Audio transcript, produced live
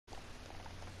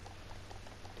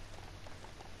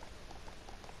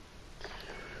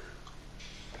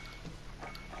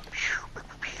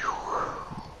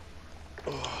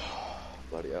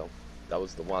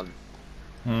was the one.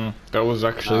 That was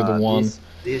actually the one.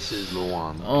 This is the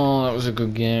one. Oh, that was a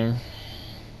good game.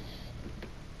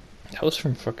 That was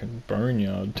from fucking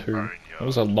Boneyard too. That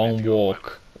was a long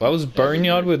walk. That was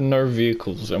Boneyard with no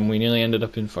vehicles, and we nearly ended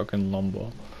up in fucking Lumber.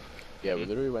 Yeah, we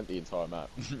literally went the entire map.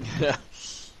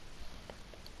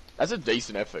 That's a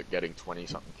decent effort, getting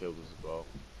 20-something kills as well.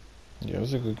 Yeah, it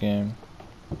was a good game.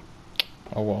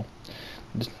 Oh well.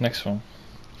 This next one.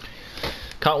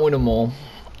 Can't win them all.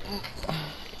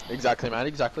 Exactly, man,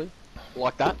 exactly.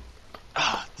 Like that.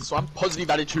 This one, positive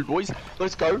attitude, boys.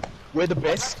 Let's go. We're the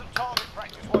best.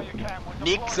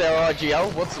 Nick's our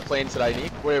RGL. What's the plan today,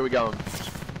 Nick? Where are we going?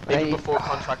 Even before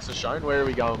contracts are shown, where are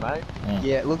we going, mate?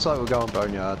 Yeah, it looks like we're going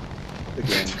Boneyard.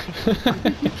 Again.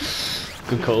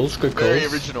 Good calls, good calls. Very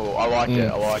original. I like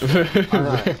it, I like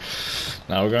it.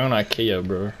 Now we're going IKEA,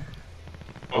 bro.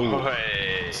 Oh,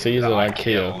 Caesar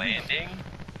IKEA. Landing.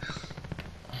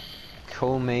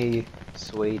 Call me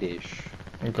Swedish.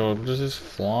 Oh god, what is this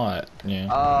flight? Yeah.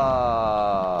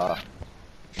 Ah.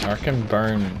 I reckon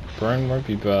burn won't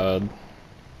be bad.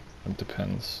 It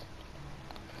depends.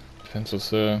 Depends what's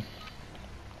there.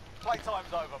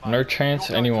 No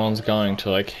chance anyone's going to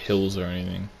like hills or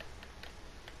anything.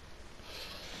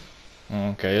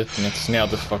 Okay, it's now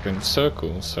the fucking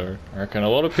circle, so I reckon a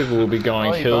lot of people will be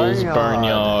going hills,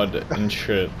 boneyard, and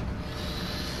shit.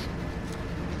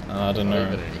 I don't know.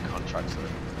 Any contracts that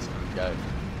it's gonna go.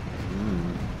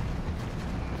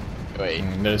 Wait.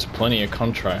 There's plenty of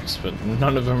contracts, but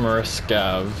none of them are a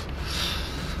scav.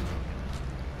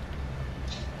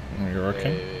 You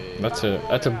reckon? That's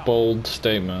a bold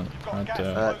statement right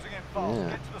there.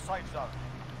 Yeah.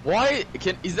 Why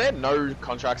is there no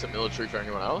contracts at military for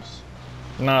anyone else?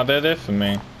 Nah, they're there for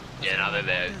me. Yeah, no, they're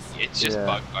there. It's just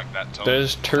bugged like that, Tom.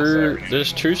 There's two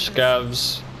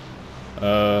scavs,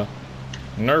 no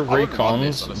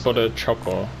recons, but a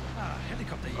chopper.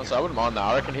 So I wouldn't mind that.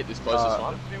 I reckon hit this closest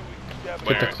one.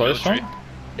 Hit the close one?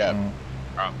 Yeah.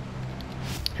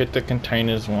 Hit the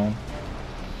containers one.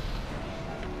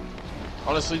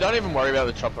 Honestly, don't even worry about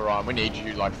the chopper, Ryan. We need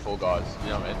you like 4 guys. You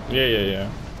know what I mean? Yeah.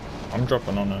 I'm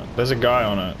dropping on it. There's a guy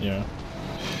on it, yeah.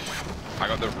 I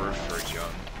got the roof for a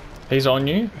John. He's on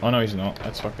you? Oh no, he's not.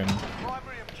 That's fucking... I've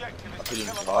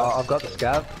got the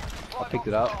scav. I picked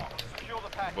it up.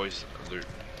 Boys, loot.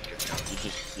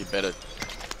 You better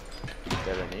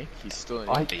Nick. He's still in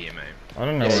here, mate. I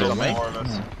don't know Yeah, where he's he's on at.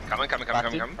 me. Coming.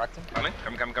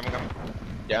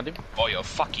 Downed him. Oh, you're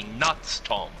fucking nuts,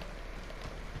 Tom.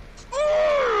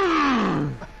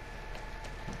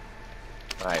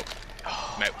 Mate.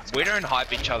 Mate, we don't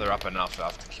hype each other up enough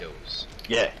after kills.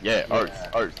 Yeah. Oath.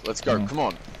 Let's go. Come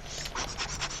on.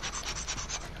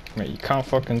 Mate, you can't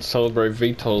fucking celebrate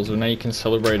VTOLs, but now you can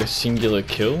celebrate a singular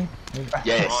kill?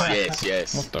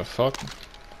 Yes. What the fuck?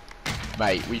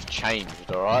 Mate, we've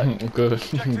changed, alright? Good. Oh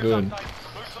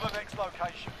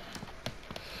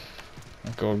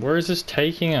god, where is this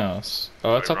taking us?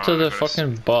 Oh, it's up to the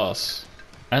fucking bus.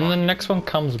 And the next one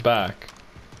comes back.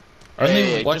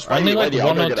 Only like one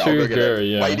or two go,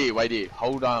 yeah. Wait here.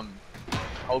 Hold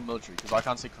military, because I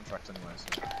can't see contracts anyway.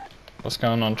 So. What's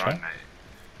going on, Trent? Right, mate.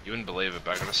 You wouldn't believe it,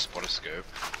 but I got a spotter scope.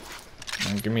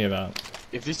 Give me that.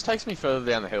 If this takes me further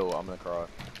down the hill, I'm gonna cry.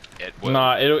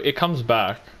 Nah, it comes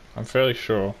back. I'm fairly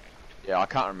sure. Yeah, I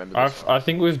can't remember this I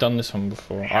think we've done this one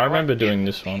before. I remember doing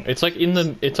this one. It's like in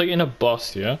a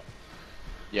bus, yeah?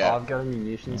 Yeah. I've got a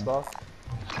munitions bus.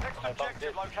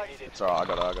 It's alright,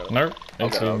 I got it. Nope,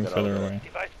 it's even further away.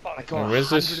 I got Where's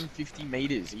this? 150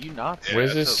 meters, are you nuts? Yeah,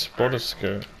 Where's that's this spotter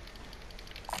skirt?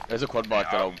 There's a quad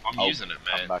bike that I'm I'll using it,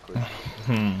 come man. back with.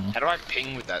 How do I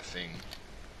ping with that thing?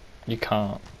 You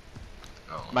can't.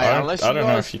 Oh. Mate, I unless don't you know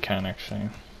guys, if you can actually.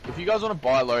 if you guys want to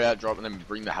buy a loadout drop and then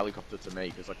bring the helicopter to me,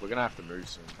 because like we're gonna have to move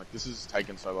soon. Like this is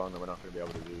taking so long that we're not gonna be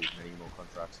able to do many more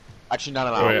contracts. Actually, no,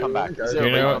 Wait. I'll come back. Is there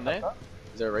a recon there?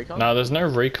 Is there a recon? No, there's no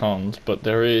recons, but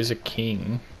there is a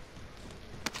king.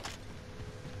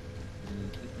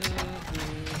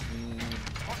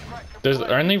 There's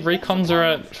only recons are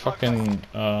at fucking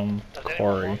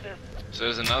quarry. So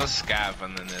there's another scav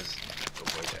and then there's...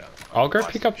 I'll go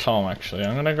pick up Tom actually.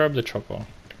 I'm gonna grab the chopper.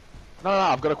 No,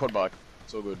 I've got a quad bike.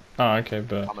 It's all good. Oh, okay,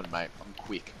 but Coming, mate. I'm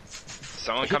quick.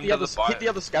 Someone Hit come the to other, the bike. hit the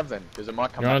other scav then, because it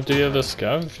might come you back. wanna do the other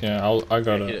scav? Yeah, I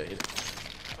got Hit it. it.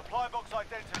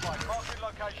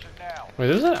 Wait,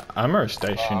 there's an ammo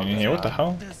station in here. What the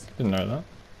hell? Didn't know that.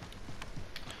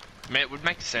 I mean, it would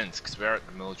make sense because we're at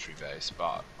the military base,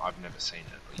 but I've never seen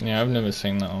it. Yeah, I've never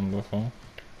seen that one before.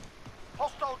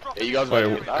 Yeah, you guys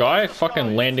Wait, guy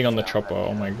fucking landing on the chopper.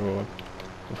 Oh my god.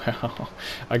 Wow.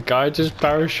 A guy just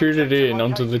parachuted in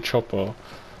onto the chopper.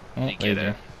 Oh, Did he get there you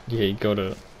it? go. Yeah, he got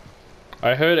it.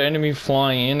 I heard enemy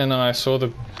flying in, and then I saw the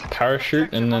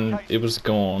parachute, and then it was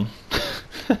gone.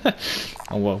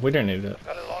 Oh well, we don't need it.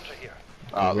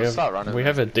 Let's start running. We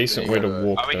have a decent way to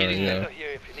walk Are we though, getting yeah.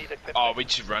 Oh, we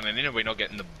just running in and we're not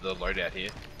getting the loadout here.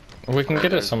 We can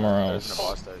get it somewhere There's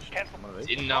else. a buy station. One of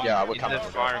these. In, Yeah, we're in coming. the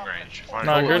firing range.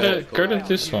 No, go Yeah, to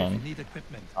this one.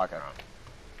 Okay.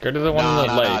 Go to the one Nah, in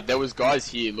the nah, lake. there was guys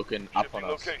here looking up on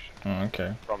us. Oh,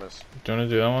 okay. Promise. Do you want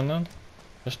to do that one then?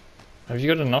 Just have you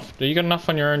got enough? You got enough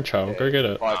on your own, child? Go get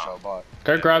it. Buy, child, buy.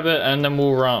 Go grab it, and then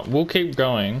we'll run. We'll keep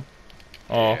going.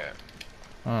 Oh, Yeah.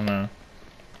 oh no.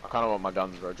 I kind of want my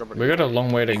guns, bro. Drop it. We got a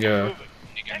long way to go.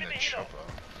 You're getting the chopper.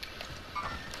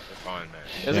 We're fine, man.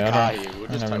 There's Yeah, a I car don't- here. We'll I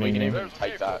just don't take. We have can any even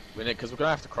take that. Because we're gonna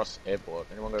have to cross the airport.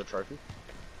 Anyone got a trophy?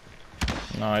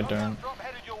 No, I don't.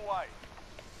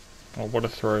 Oh, what a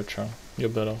throw, child. You're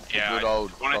better. Yeah, Good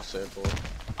old wanted- cross airport.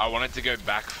 I wanted to go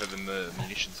back for the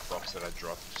munitions box that I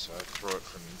dropped, so I threw it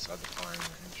from inside the firing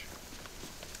range.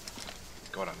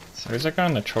 God, I'm insane. Where's that guy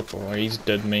in the chopper? Oh, he's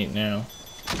dead meat now.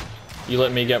 You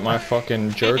let me get my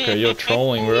fucking Joker. You're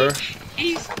trolling, bro.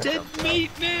 He's dead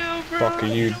meat now, bro. Fuck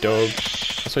you, dog.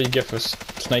 That's what you get for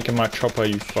snaking my chopper,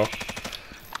 you fuck.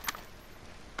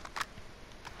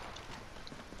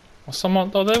 Oh,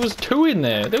 someone. Oh, there was 2 in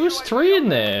there. There was 3 in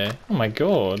there. Oh my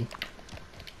god.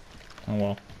 Oh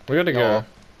well. We gotta go. Oh,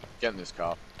 get in this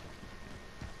car.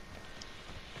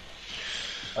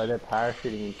 Oh, they're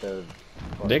parachuting into.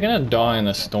 They're gonna die in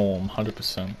a storm,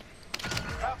 100%.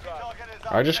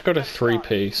 I just got a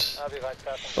 3-piece,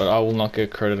 but I will not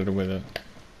get credited with it.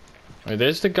 Wait,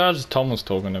 there's the guys Tom was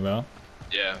talking about.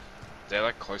 Yeah, they're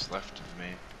like close left of me.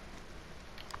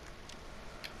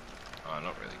 Oh,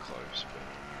 not really close,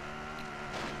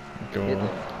 but... Go.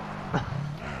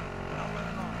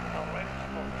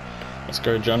 Let's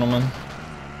go, gentlemen.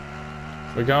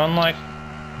 We're going like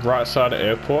right side of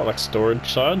airport, like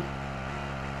storage side.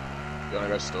 You wanna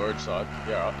go storage side?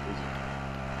 Yeah, right,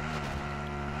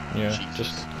 Yeah, Jesus.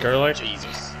 just go like easy.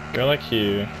 Jesus.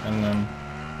 here, and then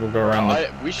we'll go around the.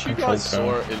 I wish you control guys saw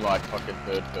tower. it in like fucking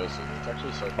third person. It's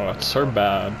actually so. Oh, it's so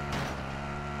bad.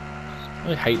 I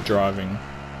really hate driving.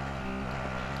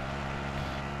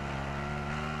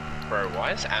 Bro,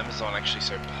 why is Amazon actually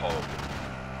so pog?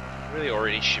 Really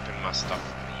already shipping my stuff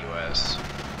from the US.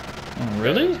 Oh,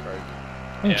 really? It's crazy.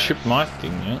 I didn't Yeah. ship my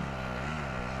thing yet.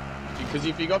 Because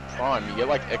if you got Prime, you get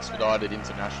like expedited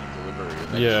international delivery. And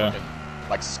they Yeah. just fucking,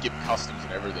 like skip customs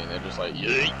and everything. They're just like,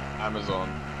 yeet, Amazon.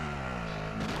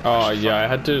 Oh yeah, I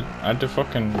had to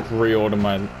fucking reorder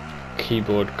my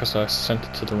keyboard because I sent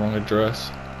it to the wrong address.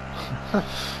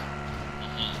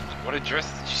 What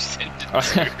address did you send it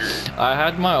to? I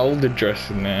had my old address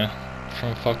in there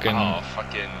from fucking. Oh,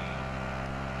 fucking...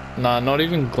 Nah, not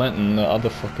even Glenton.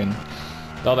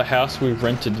 The other house we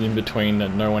rented in between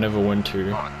that no one ever went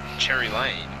to. Oh, Cherry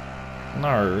Lane.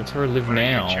 No, it's where I live Where are you,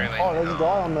 now. Cherry Lane? Oh, there's a guy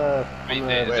on the. Wait,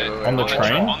 On the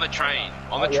train? On the train.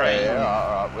 On the Yeah, train.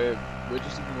 Yeah, alright. We're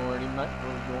just ignoring him, mate.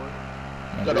 We're ignoring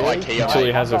him. Got Really? an IKEA, Until he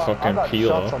mate. has a I've fucking got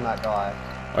peeler. shots on that guy.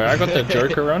 Oh, I got the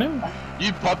Joker on him.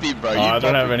 You pop him, bro. Oh, You I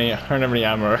don't pop have him. any. I don't have any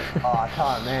ammo. Oh, I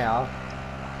can't now.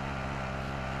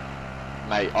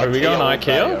 Mate, Are we going all IKEA?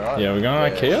 day, alright? Yeah, we're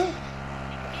going Yeah. IKEA.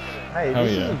 Hey, Oh,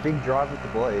 this yeah. is a big drive with the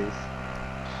boys.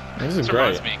 This is This great.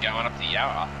 reminds me of going up the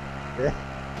Yarra.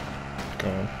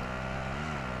 God.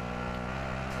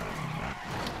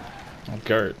 Oh,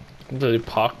 Goat. They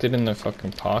parked it in the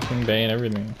fucking parking bay and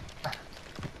everything.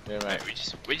 Yeah, mate.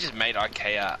 Mate, we just made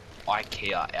IKEA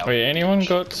our Wait, anyone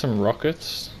got some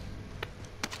rockets?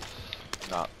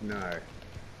 Nah. No.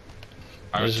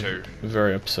 I got This is 2.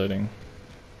 very upsetting.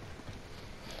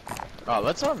 Oh,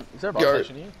 let's is there a buy Go.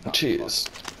 station here? No, Cheers.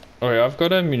 Oh yeah, I've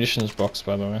got a munitions box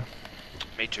by the way.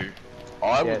 Me too.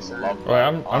 I would Yes, love Wait,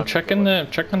 that. I'm checking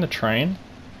the train.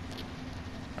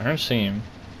 I don't see him.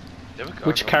 There we go.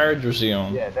 Which carriage was he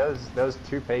on? Yeah, there was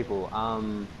 2 people.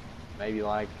 Maybe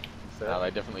like. No,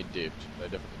 they definitely dipped. They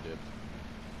definitely dipped.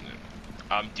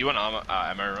 Do you want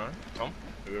ammo, Ryan? Tom?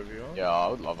 Whoever you are? Yeah, I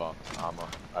would love armor.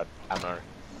 Ammo.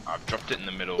 I've dropped it in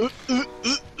the middle.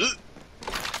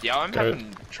 Yeah, I'm Go.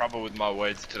 having trouble with my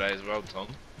words today as well, Tom.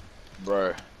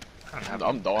 Bro, I'm having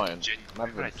I'm dying. I'm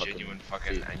having having a fucking genuine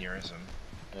fucking fit. aneurysm.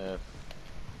 Yeah.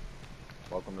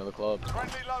 Welcome to the club.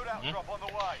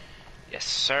 Yes,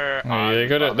 sir. Oh, yeah, they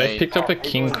got it. They mean- picked up a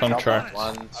king contract.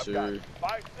 1, 2.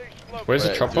 Where's the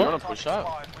Wait, chopper? Do you want to push that?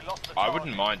 I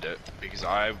wouldn't mind it because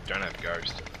I don't have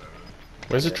ghost at the moment.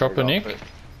 Where's the Yeah, chopper, we got Nick? it.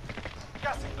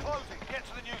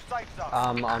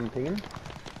 I'm pinging.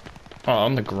 Oh,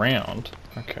 on the ground.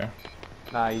 Okay.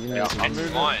 Nah, you didn't. Yeah, use I'm the-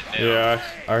 moving. Mine now. Yeah,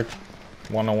 I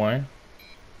won away.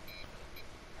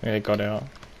 Yeah, they got out.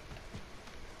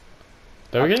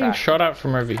 They were getting shot at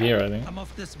from over here, I think. I'm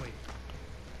off this way.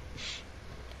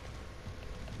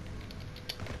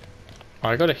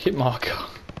 I got a hit marker.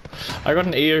 I got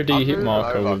an EOD hit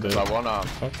marker with it.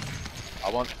 I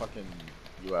want fucking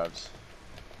UAVs.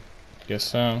 Yes,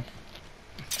 sir.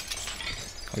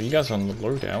 Oh, you guys are on the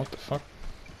loadout, what the fuck?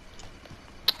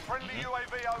 Friendly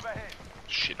UAV overhead.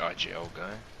 Shit, IGL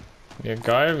guy. Yeah,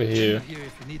 guy over here. Here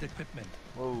if you need equipment.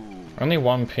 Whoa. Only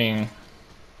one ping.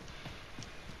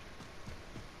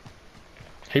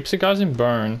 Heaps of guys in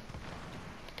Bone.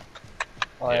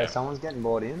 Oh yeah, Yeah. someone's getting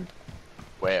brought in.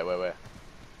 Where?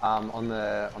 On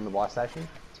the buy station.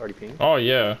 It's already pinged. Oh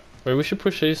yeah. Wait, we should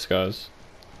push these guys.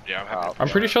 Yeah, I'm happy. Oh, I'm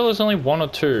pretty sure there's only one or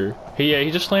two. He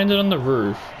just landed on the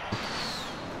roof.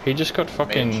 He just got Me and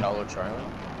fucking. Charlotte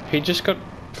trailing. He just got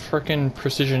freaking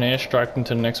precision airstrike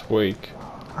into next week.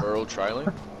 We're all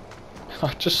trailing.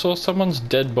 I just saw someone's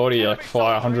dead body like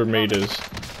fly 100 meters.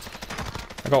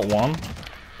 I got one.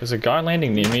 There's a guy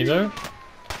landing near me though.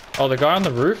 Oh, the guy on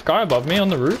the roof? Guy above me on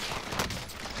the roof?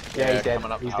 Yeah, he's dead.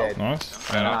 coming up He's the dead.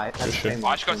 Nice. No, Yeah, that's good shit. team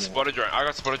I just got team spotted drone. I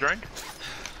got spotted drone. Do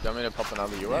you want me to pop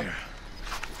another UAV?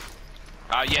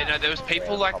 Yeah, no, there was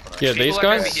people like. Yeah, people these like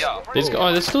guys. over here. These guys.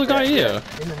 Oh, there's still a guy here.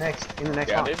 In the next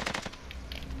Down one. him?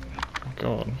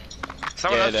 God.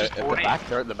 Someone Yeah, else they're just at the bought in. back.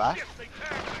 They're at the back.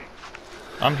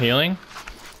 I'm healing.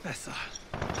 Besser.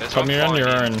 There's Tom, one you're on your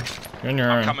flying in. own. You're on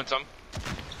your I'm own. coming, Tom.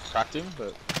 Cracked him,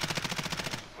 but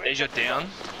Is you down?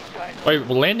 Wait,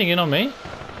 landing in on me?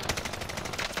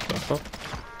 The fuck?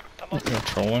 You're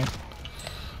trolling.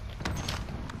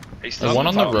 He's There's still one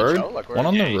on the Tom, road. Joe, like, where- One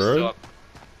on Yeah, the he's still road. up.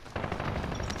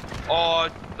 Oh,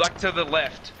 like to the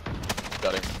left.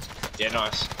 got him. Yeah,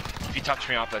 nice. If you touch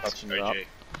me up, that's Touching you OG. up.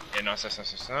 Yeah, nice.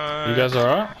 You guys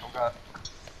alright?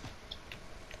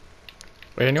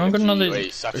 Wait, anyone got another?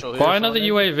 Wait, satchel here Buy or another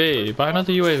something? UAV. Buy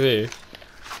another UAV.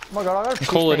 Oh my god, I got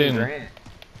Call it 15 in. grand.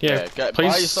 Yeah, Yeah, buy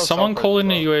please, yourself someone something call as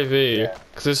in a well. UAV. Yeah.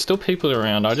 Because there's still people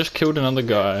around. I just killed another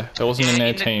guy that wasn't in Yeah, their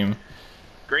in the- team.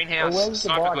 Greenhouse. Oh, where's the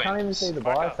Sniper buy? I gleam. can't even see the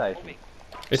buy station.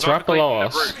 It's Sniper right below gleam in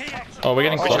us. the roof. Oh, we're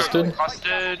getting Oh, clustered.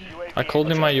 Clustered. I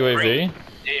called in my UAV.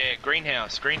 Yeah,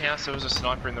 greenhouse. Greenhouse, there was a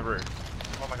sniper in the roof.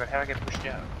 Oh my god, how did I get pushed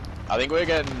out? I think we're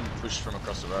getting pushed from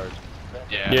across the road.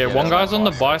 Yeah. Yeah, one that's guy's on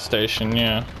the nice. buy station,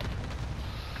 yeah.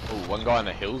 Oh, one guy in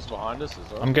the hills behind us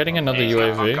as well. I'm getting another Yeah,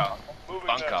 UAV.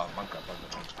 Bunker.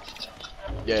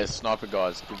 Yeah, sniper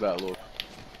guys, give that a look.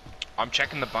 I'm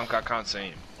checking the bunker, I can't see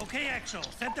him. Okay, Axel.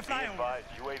 Send the flyover.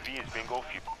 UAV is bingo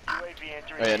fuel. UAV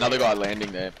entering. Oh, yeah, another guy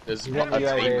landing there. There's You a got the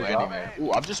UAV team as landing well? there.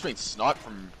 Ooh, I've just been sniped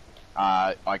from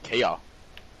IKEA.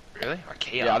 Really?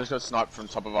 IKEA? Yeah, I just got sniped from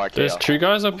top of IKEA. There's two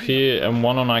guys up here and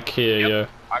one on IKEA, yeah.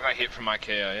 I got hit from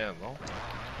IKEA, yeah, well.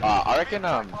 I reckon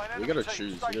we gotta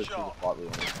choose. We gotta choose a fight we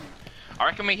want. I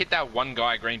reckon we hit that one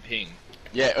guy, green ping.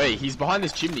 Yeah, wait, he's behind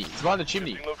this chimney. He's behind the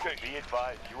chimney. Be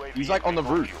advised, UAV He's like on the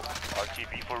bingo roof. fuel.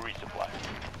 RTB for resupply.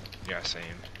 Yeah, I see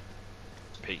him.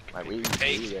 Peek. Mate, we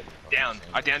Peek. get- Down.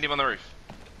 I downed him on the roof.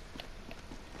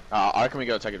 I reckon we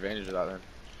gotta take advantage of that then.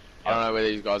 I don't know where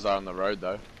these guys are on the road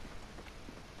though.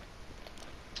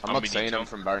 I'm I'm not with you, seeing them Tom.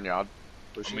 from Boneyard.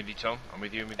 I'm Pushing. with you, Tom. I'm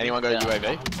with you. Anyone got a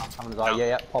UAV? Coming as well.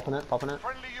 Yeah, popping it. Friendly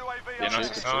UAV Yeah, overhead.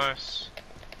 nice, nice.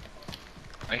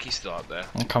 I think he's still up there.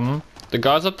 I'm coming. The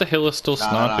guys up the hill are still No,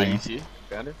 sniping. he's here.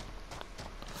 Found him.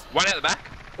 One out the back.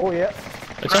 Oh yeah.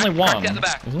 It's only one. Cracked out the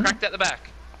back. isn't it? Cracked out the back.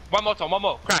 One more, Tom. One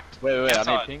more. Cracked. Wait, I need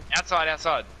Outside. ping. Outside.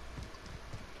 I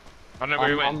don't know where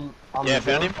he went. I'm Yeah,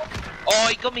 found him. Oh,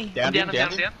 he got me. Downed I'm down, him, I'm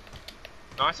downed down.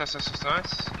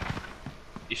 Nice.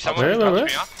 If someone Where, can where,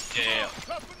 touch me up.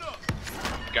 Yeah.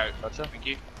 Go. Gotcha. Thank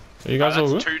you. Are you guys all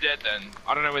That's good? 2 dead then.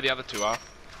 I don't know where the other 2 are.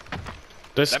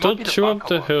 There's They still might be the two up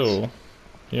bunker the ones. hill.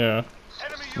 Yeah.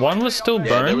 Enemy One UAV was still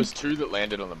overhead. Yeah, there burned. was 2 that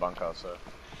landed on the bunker, so.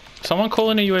 Someone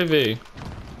call in a UAV.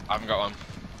 I haven't got one.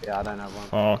 Yeah, I don't have one.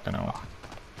 Oh, okay, no.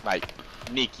 Mate,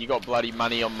 Nick, you got bloody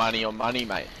money on money,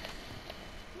 mate.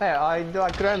 Hey, I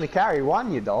could only carry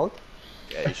one, you dog.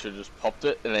 Yeah, you should have just popped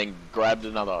it and then grabbed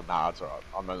another. Nah, it's alright.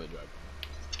 I'm only joking.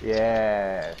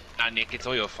 Yeah. Nah, Nick, it's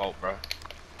all your fault, bro.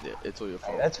 Yeah, it's all your Hey,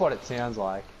 fault. that's what it sounds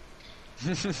like.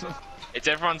 It's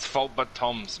everyone's fault but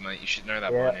Tom's, mate. You should know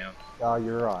that Yeah. by now. Oh,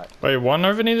 you're right. Wait, one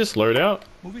over near this loadout?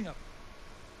 Moving up.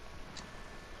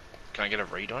 Can I get a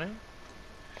read on him?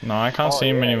 No, I can't Oh, see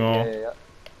him yeah, anymore. Yeah, yeah.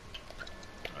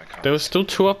 I can't. There was still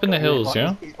 2 up in the hills,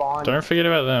 yeah? He's behind. Don't forget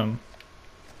about them.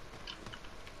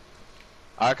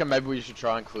 I reckon maybe we should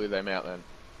try and clear them out then.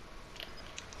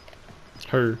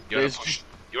 Who? You wanna There's push, just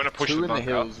you wanna push 2 the in the bunker?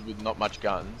 hills with not much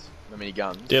guns. Not many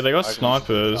guns. Yeah, they got I reckon we should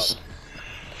snipers. split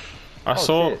I Oh,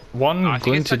 saw shit. one I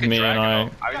think it's glinted like a me and I...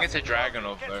 Dragunov. I think it's a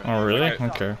Dragunov though. Oh, really? Like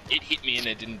Okay. it hit me and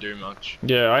it didn't do much.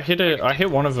 Yeah, I hit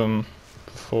one of them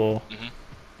before.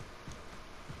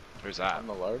 Where's that? On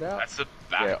the loadout? That's the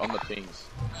back. Yeah, on the pings.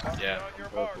 Yeah.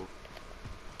 Purple.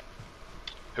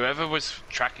 Whoever was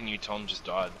tracking you, Tom, just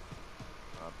died.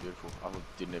 Oh, beautiful. I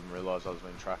didn't even realise I was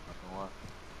being tracked, not gonna lie.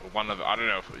 Or one of, I don't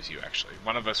know if it was you actually.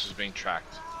 One of us was being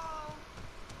tracked.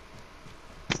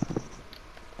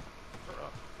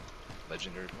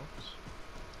 Legendary box.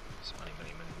 It's money,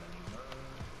 money, money, money, money.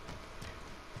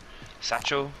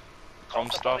 Satchel.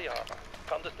 Comstock.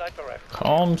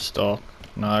 Comstock.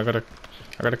 No, I got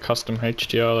a custom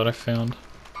HDR that I found.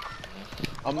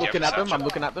 I'm looking at them, I'm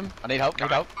looking at them. I need help, need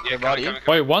help. Yeah, They're right come, here. come,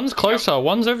 come. Wait, one's closer.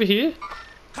 One's over here.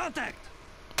 Contact!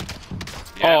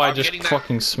 Yeah, Oh, I I'm just getting that.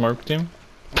 fucking smoked him.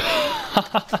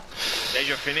 There's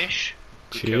your finish.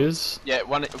 Good kill. Cheers. Yeah,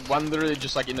 one literally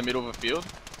just like in the middle of a field.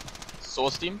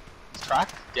 Sourced him. He's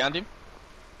tracked. Downed him.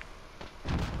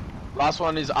 Last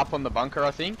one is up on the bunker,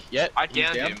 I think. Yeah, I he's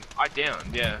downed down. him. I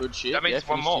downed, yeah. Good shit. That means yeah,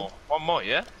 one finished more. him. One more,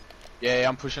 yeah? Yeah,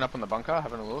 I'm pushing up on the bunker,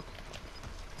 having a look.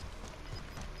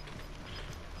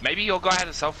 Maybe your guy had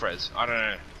a self-res. I don't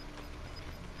know.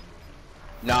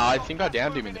 No, I think I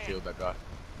downed him in the field, that guy.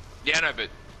 Yeah, no, but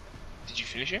did you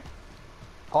finish him?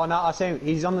 Oh no, I see him.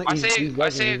 He's on the. I He's, see, he's I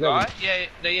ready, see a he's guy.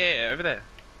 ready. Yeah, over there.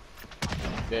 Yeah,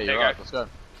 There you're you right, go. let's go.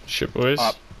 Shit, boys.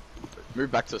 Up.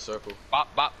 Move back to the circle. Bop.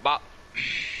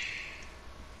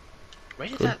 Where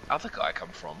did Good. that other guy come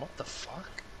from? What the fuck?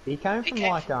 He came He from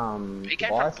came like He came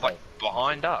Dubai from like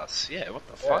behind us. Yeah, what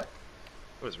the fuck?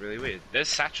 It was really weird. There's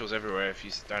satchels everywhere if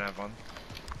you don't have one.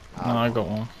 No, I got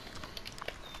one.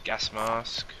 Gas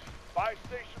mask. Buy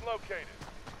station located.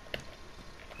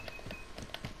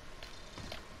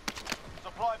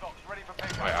 Supply box ready for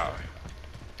pickup. Wow.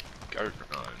 Goat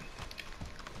run.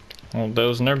 Well, there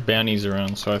was no bounties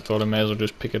around, so I thought I may as well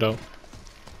just pick it up.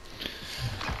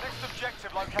 Next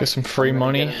objective located. Get some free I'm gonna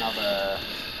money. Get another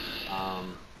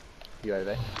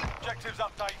UAV. Objectives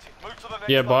updated. Move to the next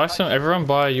Yeah, buy location. some. Everyone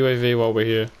buy a UAV while we're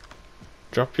here.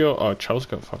 Drop your. Oh, Charles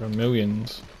got fucking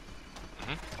millions.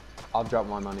 I'll drop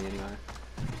my money anyway.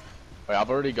 Wait, I've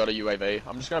already got a UAV.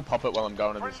 I'm just gonna pop it while I'm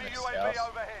going to this Friendly next UAV house.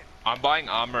 overhead. I'm buying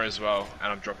armor as well,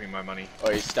 and I'm dropping my money.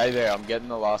 Oh, you stay there. I'm getting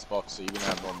the last box, so you're gonna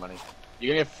have more money.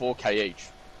 You're gonna get 4k each.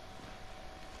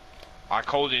 I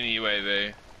called in a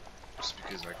UAV just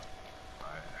because like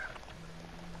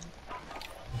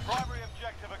Primary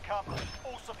objective accomplished.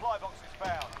 All supply boxes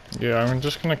found. Yeah, I'm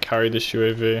just gonna carry this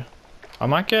UAV. I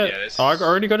might get. Yeah, this Oh, I is-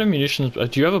 already got a munitions.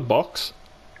 Do you have a box?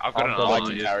 I've got I've an got I armor.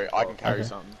 can one. carry. I can carry Okay.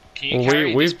 something. Can you Well,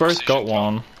 carry we've this both got precision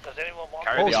one.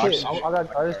 Carry Oh the shit! option.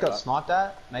 I just got sniped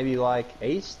at. Maybe like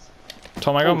east.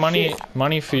 Tom, I got Oh, money. shit.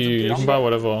 Money for you. You can buy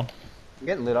whatever. I'm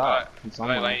getting lit Alright. up. from Are they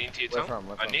somewhere. laying into your Where tongue? from?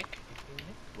 Where from? Nick?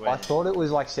 I thought it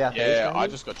was like southeast. Yeah, I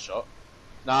maybe? just got shot.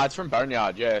 Nah, it's from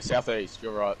Boneyard. Yeah, southeast.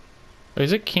 You're right.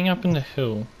 Is it King up in the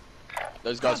hill?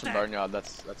 Those guys from Boneyard.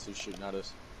 That's who's shooting at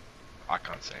us. I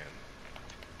can't see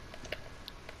him.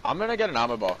 I'm gonna get an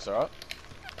armor box. All right.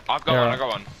 I've got Yeah. one. I got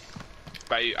one.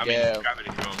 But I mean, Yeah. grab it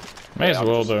if you want. May Yeah, as I'm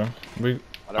well just- though. We.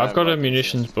 I don't I've have got a weapons,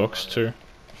 munitions yeah. box too.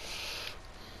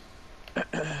 Oh,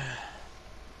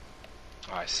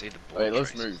 I see the ball. Wait,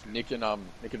 let's traces. move. Nick and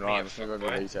Ryan. Let's move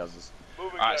over to these houses.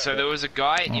 Moving Alright, so there. there was a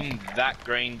guy in that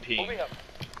green ping, Moving up.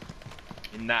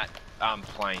 in that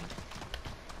plane.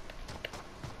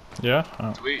 Yeah.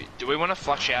 Do we want to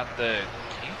flush out the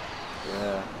king?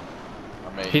 Yeah.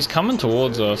 I mean, He's coming it's too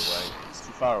towards further us. away. It's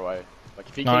too far away. Like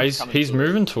if he No, keeps coming he's towards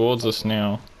moving us- towards us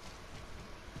now.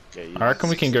 Yeah, I reckon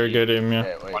we can go get him. Yeah.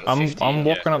 wait, One- I'm 50, I'm yeah.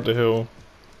 walking up the hill.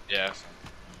 Yeah.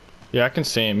 Yeah, I can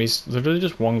see him. He's literally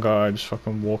just one guy just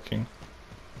fucking walking.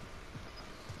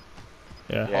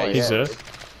 Yeah, Yeah, he's yeah. there.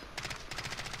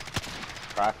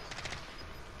 Cracked.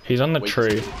 He's on the Wait.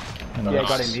 tree. And Yeah, that's-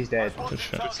 got him. He's dead. Good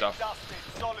shit. Good stuff. Dusted.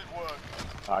 Solid work.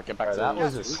 Alright, get back Bro, to that the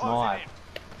was a houses. snipe.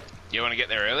 You want to get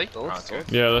there early? Thoughts, Right,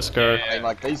 thoughts? Yeah, let's go. Yeah. I mean,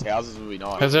 like these houses would be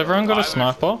nice. Has everyone got I a would-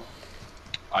 sniper?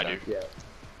 I do.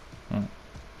 Yeah.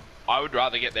 I would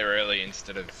rather get there early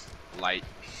instead of late.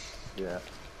 Yeah.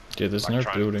 Yeah, there's Like no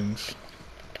trying- buildings.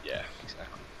 Yeah,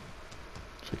 exactly.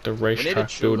 It's like the We need to racetrack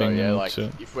chill though, building. yeah. and Like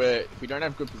that's it. if we don't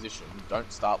have good position, don't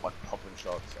start like popping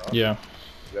shots. Right? Yeah.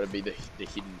 You gotta be the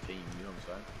hidden team. You know what I'm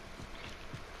saying?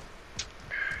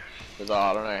 Because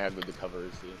I don't know how good the cover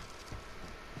is here.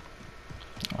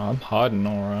 I'm hiding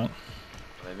alright.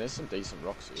 I mean, there's some decent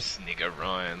rocks here. This nigga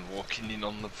Ryan walking in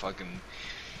on the fucking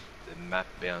the map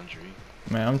boundary.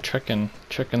 Man, I'm checking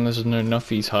there's no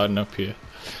nuffies hiding up here.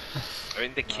 I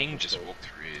mean, the king just walked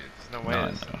through here. There's no way No,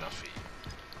 there's no. a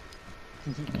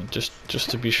nuffy. Just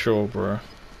to be sure, bro.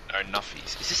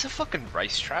 nuffies. Is this a fucking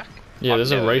racetrack? Yeah,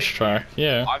 there's a racetrack.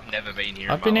 Yeah. I've never been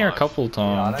here. I've been here a couple Yeah,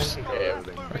 I don't times. think Yeah, I've ever we've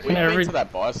been. been to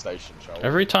that buy station, Charlie.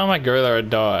 Every time I go there, I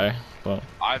die. But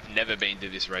I've never been to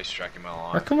this racetrack in my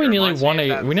life. I reckon we It nearly reminds me won of a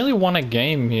that- we nearly won a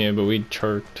game here, but we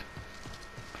choked.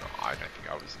 I don't think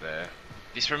I was there.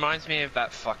 This reminds me of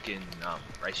that fucking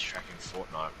racetrack in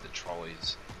Fortnite with the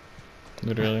trolleys.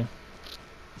 Literally.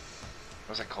 What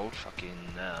was that called? Fucking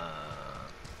I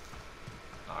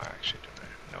actually don't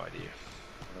know. No idea.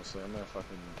 Honestly, I'm gonna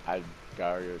fucking add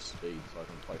Gario speed so I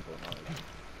can play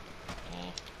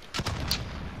Fortnite.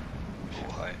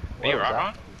 Play. What Are you was right, that?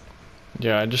 Ryan?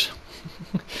 Yeah, I just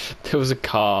there was a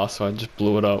car, so I just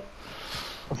blew it up.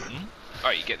 Oh,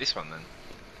 you get this one then.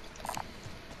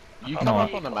 You come No.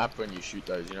 up on the map when you shoot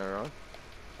those, you know, right?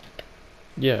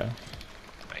 Yeah,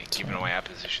 Mate, giving away our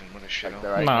position. What a shit. Like,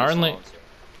 there ain't Nah, no only- silencer.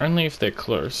 only if they're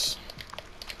close.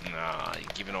 Nah, you're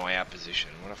giving away our position.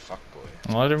 What a fuckboy.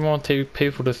 Well, I didn't want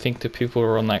people to think that people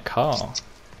were on that car.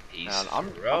 He's Man,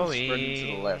 I'm throwing. sprinting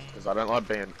to the left because I don't like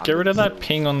being. Get rid of under that the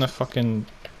ping on the fucking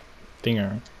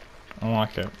thinger. I don't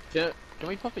like it. hill. Can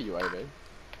we pop a UAV?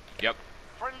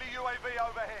 Friendly UAV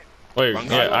overhead. Wait, One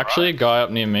guy yeah, on the actually a right. guy up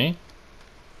near me.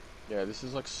 Yeah, this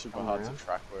is like super Oh, hard yeah? to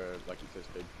track where like if there's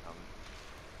big.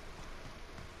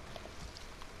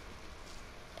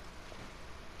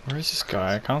 Where is this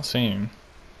guy? I can't see him.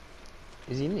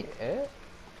 Is he in the air?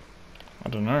 I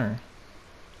don't know.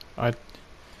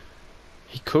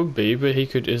 He could be, but he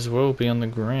could as well be on the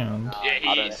ground. Yeah, I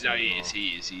he don't is. know. No, he is. He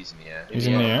is. He's in the air. He's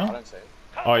in the air? I don't see it.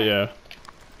 Oh yeah.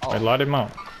 Oh. Wait, light him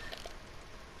up.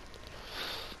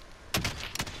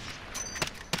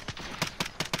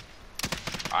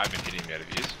 I haven't hit him yet,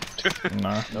 have you?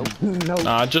 No. No.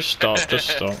 Nah, just stop, just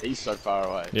stop. He's so far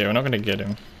away. Yeah, we're not gonna get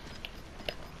him.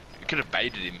 We could have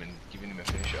baited him and given him a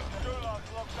finisher.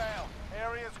 Gulag's locked down.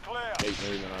 Area's clear. Keep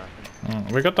moving, I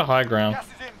reckon. We got the high ground. Gas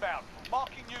is inbound.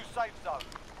 Marking new safe zone.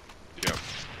 Yep.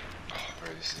 Oh,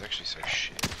 bro, this is actually so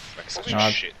shit. Like such Nah.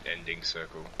 a shit ending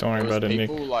circle. Don't worry There was about it, Nick.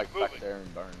 people like back there in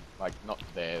Bone, like not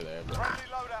there, but Friendly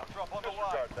loadout drop on the way.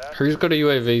 Who's got a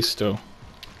UAV still?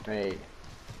 Me.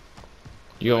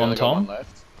 You got I one, only got one Tom?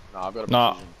 left. No, I've got a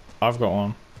Nah. precision. I've got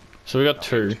one. So we got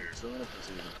two. So I'm gonna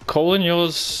precision. Call in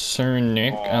yours soon,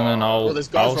 Nick, and then Well, I'll there's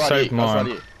guys right save here. Guys right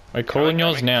mine. here. Wait, call in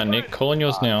yours now, Nick. Call in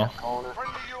yours now. Calling it.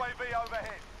 Friendly UAV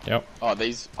overhead. Yep. Oh,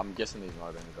 these. I'm guessing these might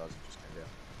have been the guys that just came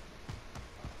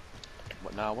down.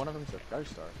 What? Nah, one of them's a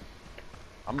ghost though.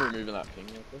 I'm removing that ping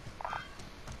real quick.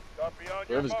 Got beyond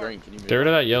your Whoever's mark. green, can you move? Get rid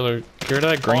of that yellow. Get rid of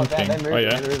that green Oh, thing. they're moving, Oh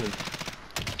yeah. they're moving.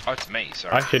 Oh, it's me.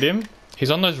 Sorry. I hit him. He's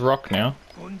on those rock now.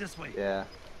 Going this way. Yeah.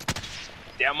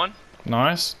 Down one.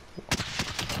 Nice.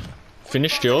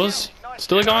 Finished yours.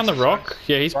 Still a guy on the rock.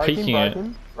 Yeah, he's Broke him, peeking broke it.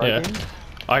 him, broke Yeah. him.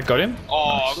 I got him.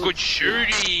 Oh, good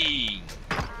shooting.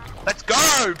 Let's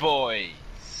go,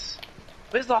 boys.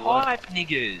 Where's the hype,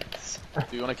 niggas?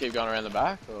 Do you want to keep going around the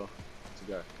back or to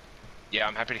go? Yeah,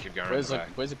 I'm happy to keep going around Where's the like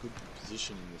back. where's a good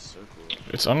position in this circle?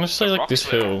 It's honestly The like this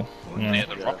rocks were- hill. Yeah, Yeah.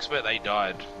 the rocks where they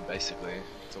died, basically.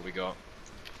 That's all we got.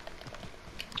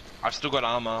 I've still got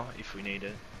armor if we need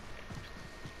it.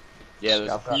 Yeah,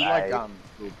 there's a I've got few like a-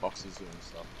 little boxes here and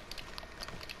stuff.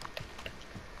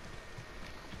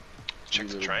 Check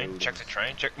the Little train. Check the buildings.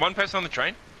 train. Check one person on the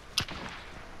train.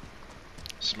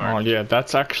 Smoke. Oh yeah,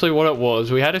 that's actually what it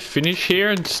was. We had to finish here,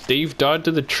 and Steve died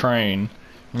to the train.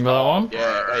 Remember that one?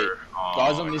 Yeah, hey, Oh,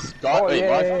 guys on this guy, Oh, hey, yeah,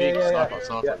 live yeah, ping, yeah, sniper, yeah.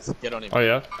 snipers, get on him. Oh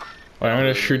yeah. Wait, I'm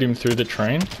gonna shoot him through the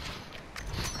train.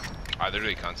 I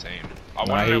literally can't see him. I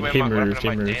Nah, want to know where he my moved,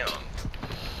 weapon am I he down? moved.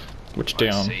 Which I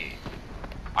down? see.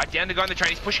 I downed the guy on the train.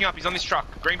 He's pushing up. He's on this truck.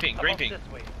 Green ping. Green ping.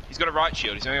 He's got a right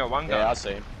shield. He's only got one gun. Yeah, I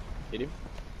see him. Hit him.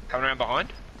 Coming around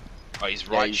behind. Oh, he's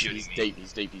Yeah, right he's shooting me. deep,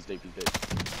 he's deep, he's deep, he's deep.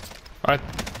 I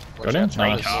Watch him? out,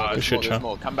 Charlie. Nice. There's Good shit, more, there's Chum.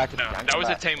 more. Come back at the No, gang, that come was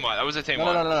a back. team wipe. That was a team No,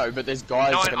 wipe. no, no, no, but there's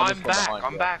guys No, that are gonna I'm spawn back. behind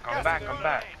I'm you. back. I'm back. I'm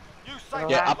back. New safe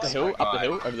Yeah, zone. up the hill, up the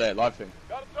hill, over there, live thing.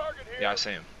 Got a target here. Yeah, I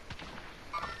see him.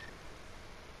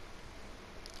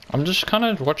 I'm just kind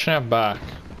of watching our back.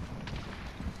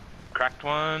 Cracked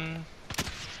one.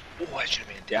 Oh, that should have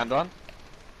been down. Downed one,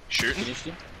 Shooting. finished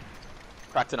him.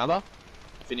 Cracked another.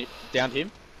 Downed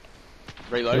him.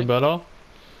 You Reloading. better?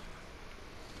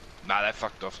 Nah, they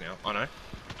fucked off now. Oh no.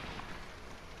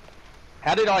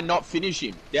 How did I not finish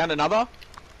him? Down another.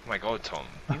 Oh my god, Tom.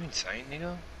 You insane,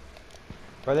 nigga?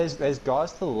 Bro, there's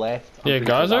guys to the left. I'm Yeah, pretty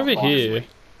guys sure over that here.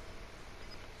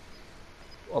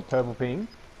 What, purple ping?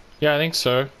 Yeah, I think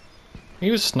so.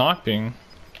 He was sniping.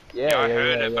 Yeah, I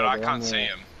heard it, but I they're can't on see there.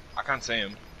 him. I can't see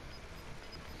him.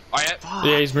 Oh yeah,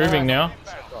 Yeah, he's moving now.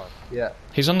 Yeah.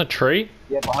 He's on the tree.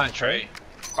 Yeah, on behind that tree.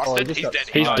 Busted? just He's got- dead.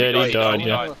 He's dead, he died,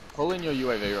 yeah. Pull in your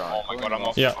UAV, right? Oh my god, I'm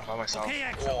off. Yeah. I'm by myself. Okay,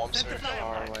 Axel, Oh, I'm so set the flyer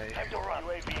far away.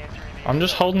 away. I'm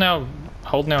just holding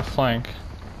our flank.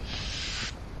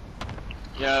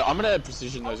 Yeah, I'm gonna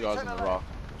precision those guys on the rock.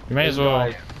 You may as well.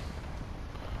 Guys,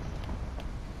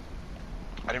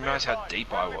 I didn't realize how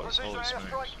deep I was. Holy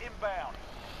smokes. Inbound.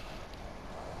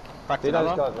 Cracked see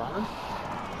those another. guys running?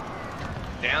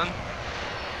 Down.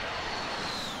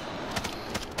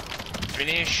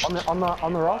 Finished. On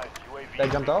the rock. They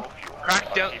jumped off.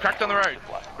 Cracked on the road.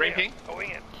 Green ping.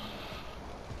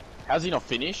 How's he not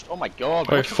finished? Oh my god.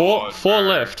 Wait, four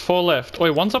left. Wait,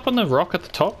 one's up on the rock at the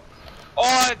top.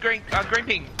 Oh, green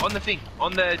ping on the thing,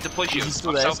 on the deploy shield. he still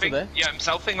I'm there, selfing. still there? Yeah, I'm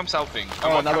selfing.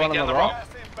 Oh, another coming one down on the the rock.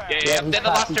 rock? Yeah, Yeah, they're the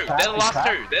last two. he's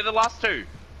cracked. They're the last two.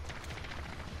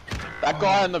 That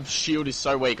guy on the shield is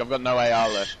so weak. I've got no AR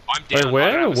left. I'm down. Wait,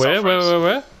 I don't have a cell phone.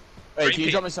 where? Hey, Green can you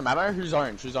ping. drop me some ammo? Who's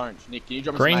orange? Nick, can you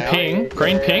drop me Green some AR? ping,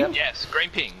 green ping. Yes, green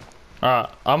ping. Alright,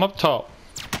 I'm up top.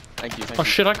 Thank you, Oh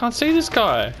shit, I can't see this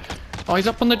guy. Oh, he's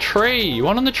up on the tree.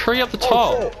 One on the tree up the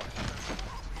top.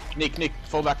 Nick,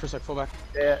 fall back for a sec, fall back.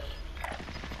 Yeah.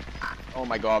 Oh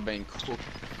my god, being cooked.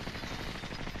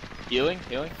 Healing?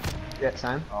 Yeah,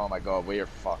 same. Oh my god, we are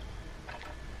fucked.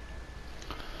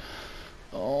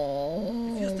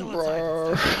 Oh, If you're still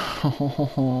inside,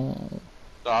 bro.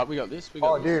 Alright, we got this, we got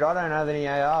Oh, this. dude, I don't have any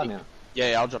AR now.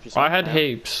 Yeah, I'll drop you some. I had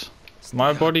heaps.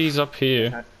 My body's up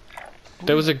here.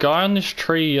 There was a guy on this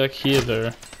tree, like here,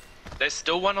 though. There's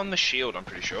still one on the shield, I'm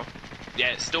pretty sure.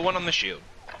 Yeah, still one on the shield.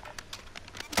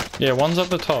 Yeah, one's up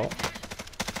the top.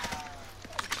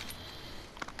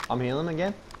 I'm healing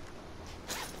again.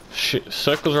 Shit,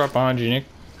 circles right behind you, Nick.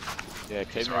 Yeah,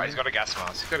 keep He's right, he's got a gas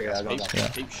mask. He's got a Yeah, gas I got mask. that. Yeah.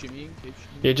 keep shimmying, keep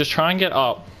shimmying. Yeah, just try and get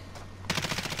up.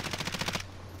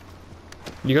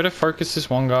 You gotta focus this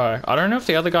one guy. I don't know if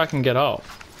the other guy can get up.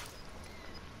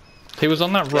 He was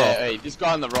on that rock. Yeah, hey, this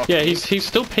guy on the rock. Yeah, he's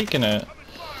still peeking it.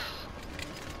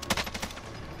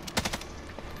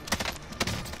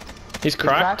 He's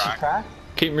cracked. He's cracked.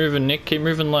 Keep moving, Nick. Keep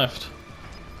moving left.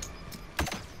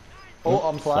 Oh,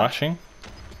 I'm flash. Flashing.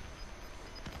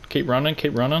 Keep running.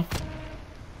 Keep running.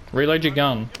 Reload your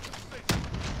gun.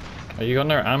 Oh, you got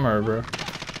no ammo, bro.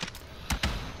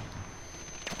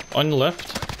 On the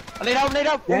left. I need help,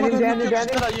 Down, oh my down, god, down, you're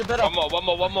better, you're better.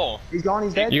 One more. He's gone,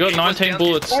 he's dead. You got He was 19 down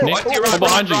bullets, there. Nick. Oh, you're right, Oh,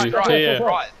 behind you. right, Yeah.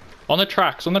 right. On the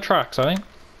tracks, I think.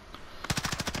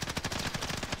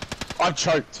 I'm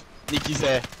choked. Nicky's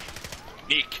there.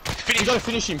 Nick, You finish. gotta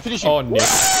finish him, finish him. Oh, Nick.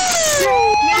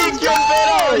 Nick, you're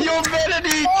better,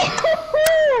 Nick!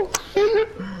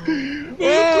 Nick,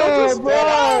 you're just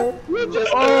better! You're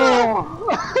just better!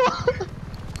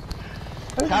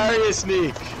 Carry us,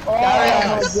 Nick! Carry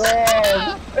us! Oh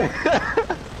my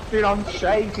god! Dude, I'm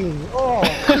shaking. Oh!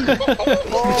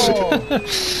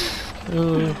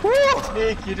 Oh!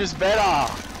 Nick, you're just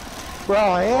better! Bro,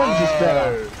 I am just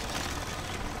better.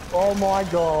 Oh my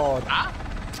god.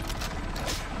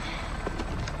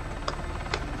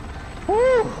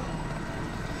 Woo!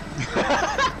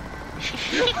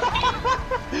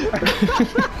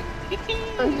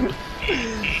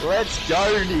 Let's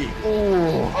go, Nick!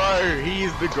 Ooh. Bro, he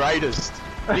is the greatest.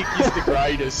 Nick is the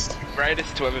greatest.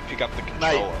 Greatest to ever pick up the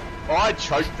Mate, controller. I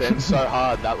choked them so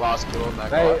hard that last kill on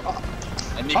that Hey, guy.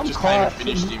 And Nick I'm just came and clutch.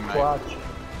 finished him, mate. Clutch.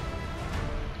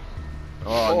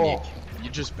 Oh, Oh. Nick,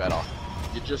 you're just better.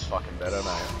 You're just fucking better,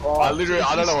 mate. Oh, I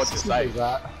don't know what to say. Jesus,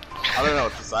 that. I don't know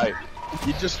what to say.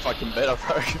 You're just fucking better,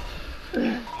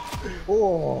 bro.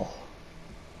 Oh.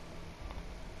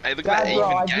 Hey, look at that Yeah, bro,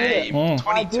 I even did it. game. Mm.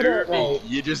 I did 22. it, mate.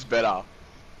 You're just better. I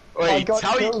Wait, got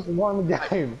tell kills in one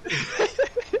game.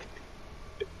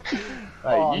 Hey,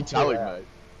 Oh, you tell him, yeah.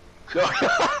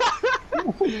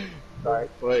 mate. Sorry.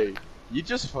 Wait, you're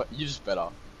just better.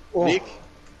 Oh. Nick,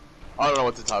 I don't know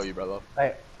what to tell you, brother.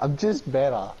 Hey, I'm just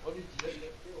better.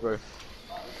 Bro.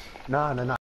 No.